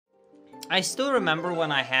I still remember when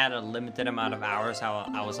I had a limited amount of hours how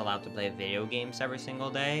I was allowed to play video games every single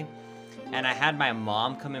day. And I had my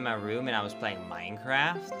mom come in my room and I was playing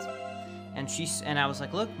Minecraft. And I was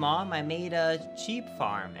like, look, Mom, I made a sheep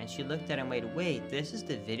farm. And she looked at it and wait, this is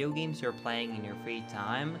the video games you're playing in your free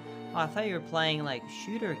time? Oh, I thought you were playing, like,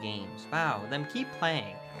 shooter games. Wow, then keep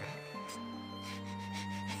playing.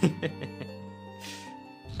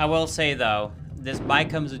 I will say, though, this might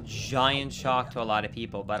come as a giant shock to a lot of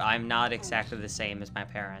people, but I'm not exactly the same as my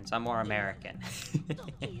parents. I'm more American.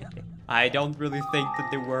 I don't really think that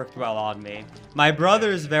they worked well on me. My brother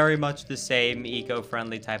is very much the same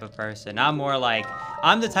eco-friendly type of person. I'm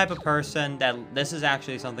the type of person that, this is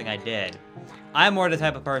actually something I did. I'm more the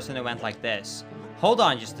type of person that went like this. Hold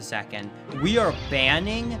on just a second. We are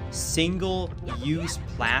banning single-use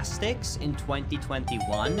plastics in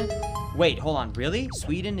 2021? Wait, hold on, really?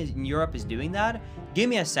 Sweden in Europe is doing that? Give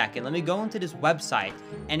me a second. Let me go into this website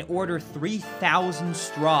and order 3,000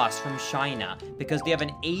 straws from China because they have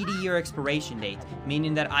an 80-year expiration date,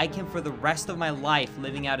 meaning that I can, for the rest of my life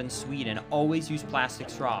living out in Sweden, always use plastic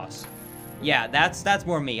straws. Yeah, that's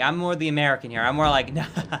more me. I'm more the American here. I'm more like, no.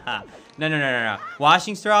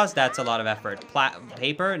 Washing straws, that's a lot of effort.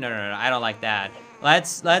 Paper? No. I don't like that.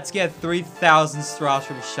 Let's get 3,000 straws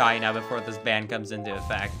from China before this ban comes into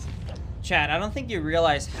effect. Chat, I don't think you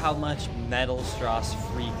realize how much metal straws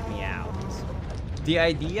freak me out. The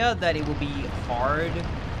idea that it will be hard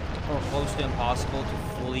or close to impossible to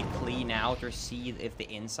fully clean out or see if the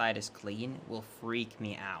inside is clean will freak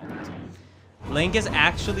me out. Link has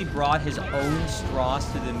actually brought his own straws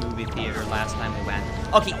to the movie theater last time we went.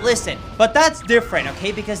 Okay, listen, but that's different,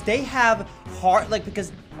 okay? Because they have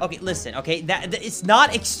okay, listen, okay? It's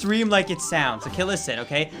not extreme like it sounds, okay? Listen,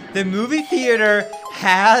 okay? The movie theater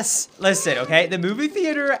has, listen, okay? The movie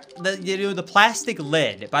theater, the plastic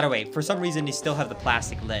lid, by the way, for some reason they still have the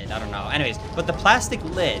plastic lid, I don't know. Anyways, but the plastic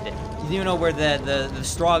lid, you know, where the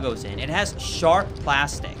straw goes in, it has sharp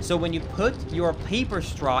plastic. So when you put your paper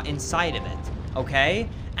straw inside of it, okay,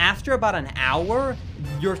 after about an hour,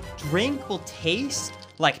 your drink will taste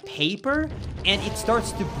like paper, and it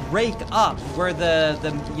starts to break up where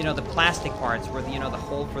the plastic parts, where the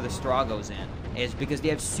hole for the straw goes in, is because they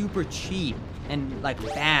have super cheap and like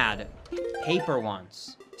bad paper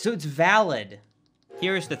ones. So it's valid.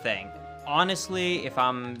 Here's the thing. Honestly, if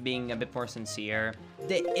I'm being a bit more sincere,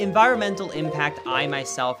 the environmental impact I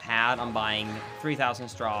myself had on buying 3,000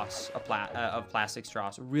 straws of plastic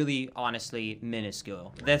straws, really, honestly,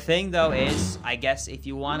 minuscule. The thing, though, is, I guess if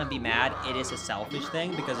you want to be mad, it is a selfish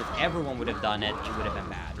thing, because if everyone would have done it, it would have been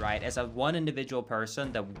bad, right? As a one individual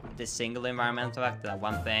person, the single environmental effect, that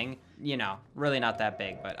one thing, you know, really not that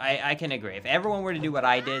big, but I can agree. If everyone were to do what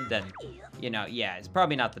I did, then, you know, yeah, it's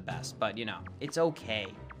probably not the best, but, you know, it's okay.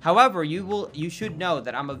 However, you should know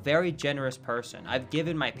that I'm a very generous person. I've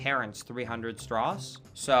given my parents 300 straws,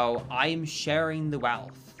 so I'm sharing the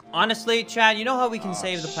wealth. Honestly, Chad, you know how we can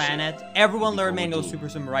save the planet? Everyone learn Manual Super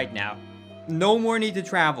Sim right now. No more need to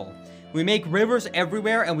travel. We make rivers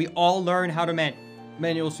everywhere, and we all learn how to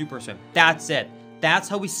Manual Super Sim. That's it. That's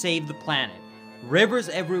how we save the planet. Rivers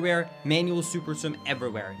everywhere, Manual Super Sim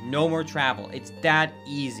everywhere. No more travel. It's that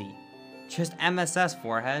easy. Just MSS,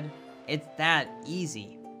 forehead. It's that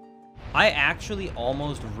easy. I actually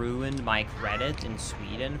almost ruined my credit in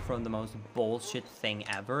Sweden from the most bullshit thing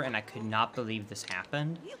ever, and I could not believe this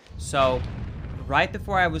happened. So, right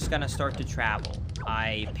before I was gonna start to travel,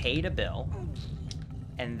 I paid a bill,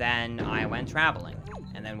 and then I went traveling.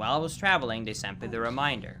 And then while I was traveling, they sent me the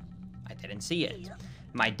reminder. I didn't see it.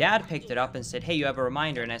 My dad picked it up and said, hey, you have a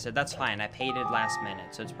reminder, and I said, that's fine, I paid it last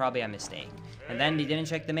minute, so it's probably a mistake. And then he didn't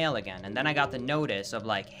check the mail again, and then I got the notice of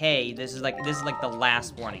like, hey, this is like the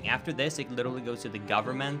last warning. After this, it literally goes to the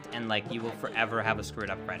government, and like, you will forever have a screwed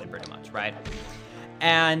up credit, pretty much, right?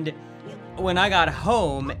 And when I got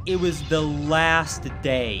home, it was the last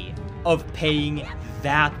day of paying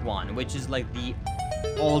that one, which is like the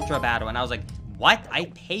ultra bad one. I was like, what?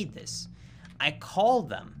 I paid this. I called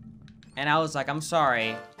them. And I was like, I'm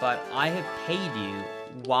sorry, but I have paid you.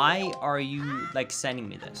 Why are you, like, sending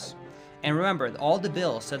me this? And remember, all the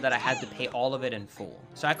bills said that I had to pay all of it in full.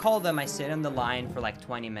 So I called them, I sit on the line for like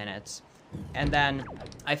 20 minutes. And then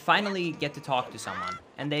I finally get to talk to someone.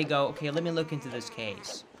 And they go, okay, let me look into this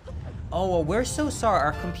case. Oh, well, we're so sorry.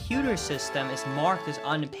 Our computer system is marked as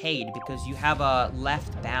unpaid because you have a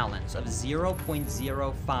left balance of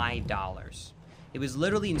 $0.05. It was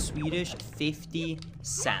literally in Swedish 50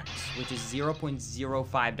 cents, which is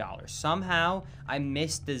 $0.05. Somehow, I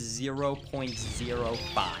missed the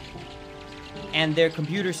 0.05. And their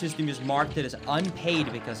computer system just marked it as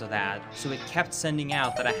unpaid because of that, so it kept sending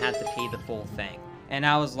out that I had to pay the full thing. And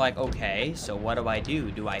I was like, okay, so what do I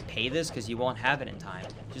do? Do I pay this? Because you won't have it in time.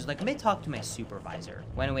 She's like, let me talk to my supervisor.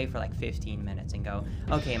 Went away for like 15 minutes and go,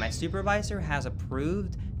 okay, my supervisor has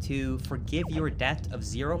approved to forgive your debt of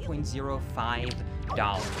 $0.05.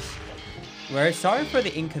 We're sorry for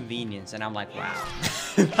the inconvenience. And I'm like, wow.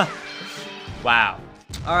 Wow.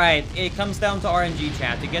 All right, it comes down to RNG,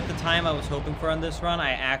 chat. To get the time I was hoping for on this run,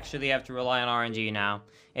 I actually have to rely on RNG now.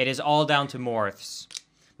 It is all down to morphs.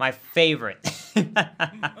 My favorite.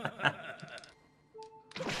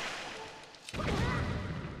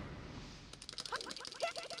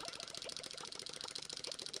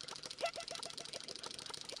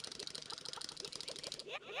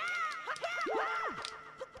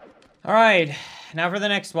 All right, now for the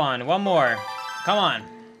next one. One more. Come on.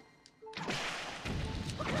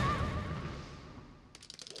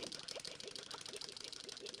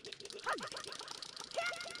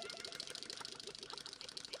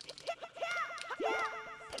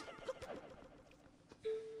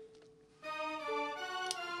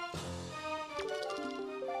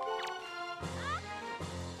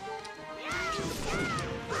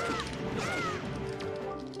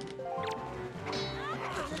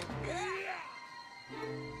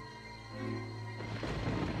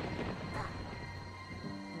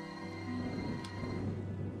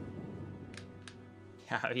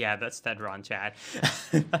 Yeah, that's dead wrong, chat.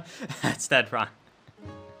 That's dead wrong.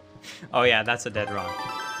 Oh yeah, that's a dead wrong.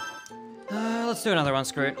 Let's do another one,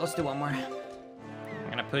 screw it. Let's do one more. I'm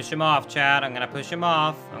gonna push him off, chat. I'm gonna push him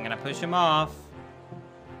off. I'm gonna push him off.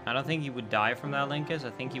 I don't think he would die from that, Linkus.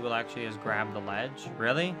 I think he will actually just grab the ledge.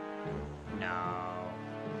 Really? No.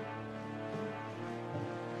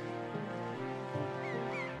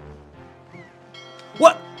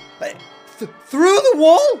 What? Through the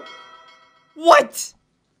wall? What?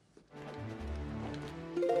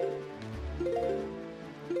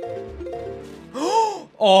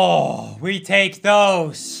 Oh, we take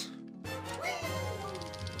those.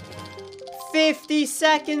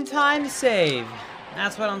 50-second time save.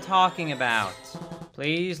 That's what I'm talking about.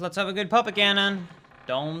 Please, let's have a good puppet cannon.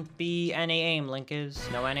 Don't be any aim,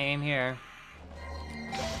 Linkus. No any aim here.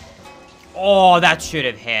 Oh, that should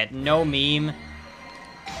have hit. No meme.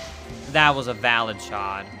 That was a valid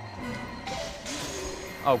shot.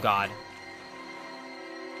 Oh, God.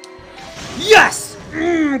 Yes!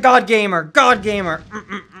 God Gamer. God Gamer.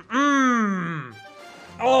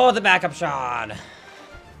 Oh, the backup shot. All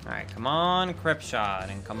right, come on, Crypt Shot.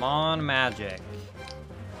 And come on, Magic.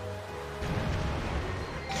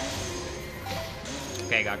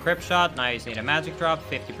 Okay, got Crypt Shot. Now you just need a Magic Drop.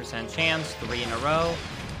 50% chance. 3 in a row.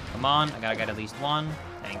 Come on, I gotta get at least one.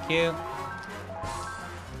 Thank you.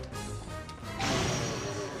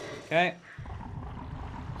 Okay.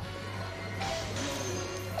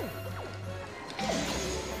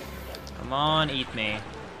 Come on, eat me.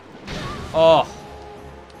 Oh.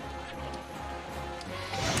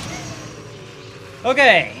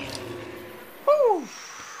 Okay. Whew.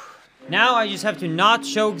 Now I just have to not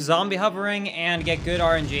choke zombie hovering and get good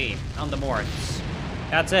RNG on the morphs.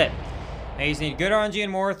 That's it. I just need good RNG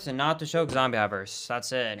and morphs and not to choke zombie hovers.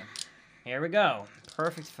 That's it. Here we go.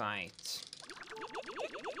 Perfect fight.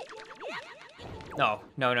 No.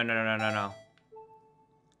 No, no, no, no, no, no, no.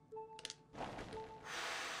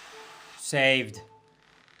 Saved.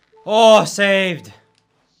 Oh, saved.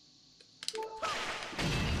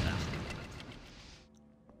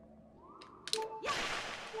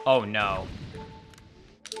 Oh, no.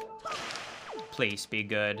 Please be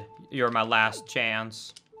good. You're my last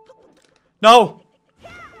chance. No!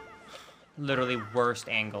 Literally worst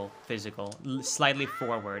angle, physical. Slightly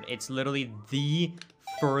forward. It's literally the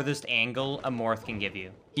furthest angle a morph can give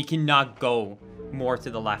you. He cannot go more to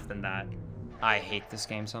the left than that. I hate this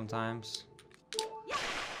game sometimes.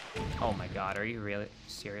 Oh my god, are you really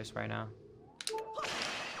serious right now?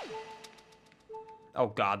 Oh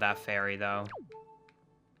god, that fairy though.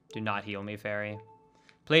 Do not heal me, fairy.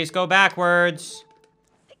 Please go backwards.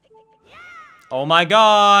 Oh my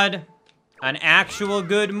god. An actual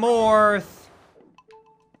good morph.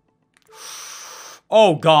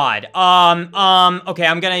 Oh god. Okay,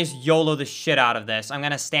 I'm gonna just YOLO the shit out of this. I'm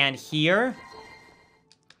gonna stand here.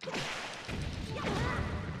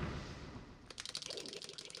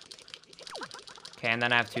 Okay, and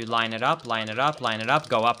then I have to line it up, line it up, line it up.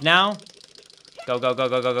 Go up now. Go, go, go,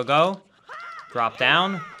 go, go, go, go. Drop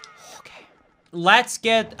down. Okay. Let's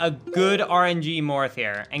get a good RNG morph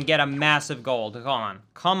here and get a massive gold. Come on.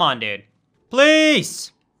 Come on, dude.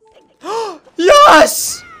 Please!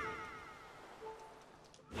 Yes!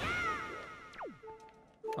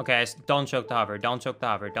 Okay, don't choke the hover. Don't choke the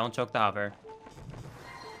hover. Don't choke the hover.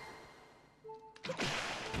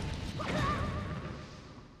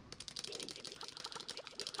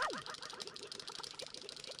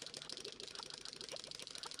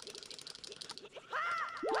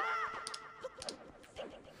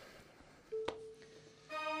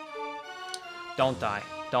 Don't die.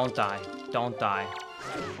 Don't die. Don't die.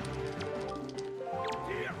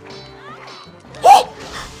 Oh!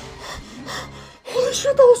 Holy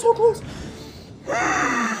shit, that was so close.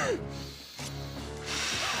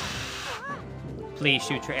 Please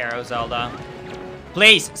shoot your arrow, Zelda.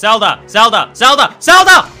 Please, Zelda! Zelda! Zelda!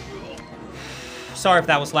 Zelda! Sorry if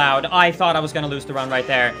that was loud. I thought I was gonna lose the run right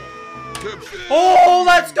there. Oh,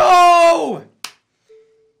 let's go!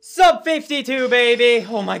 Sub 52, baby.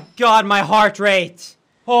 Oh my god, my heart rate.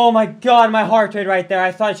 Oh my god, my heart rate right there.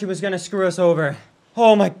 I thought she was gonna screw us over.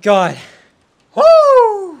 Oh my god.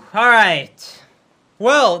 Woo! Alright.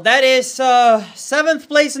 Well, that is 7th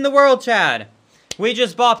place in the world, Chad. We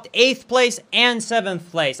just bopped 8th place and 7th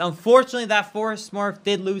place. Unfortunately, that Forest Smurf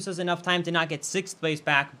did lose us enough time to not get 6th place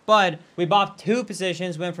back, but we bopped 2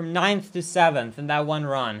 positions, went from 9th to 7th in that one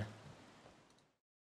run.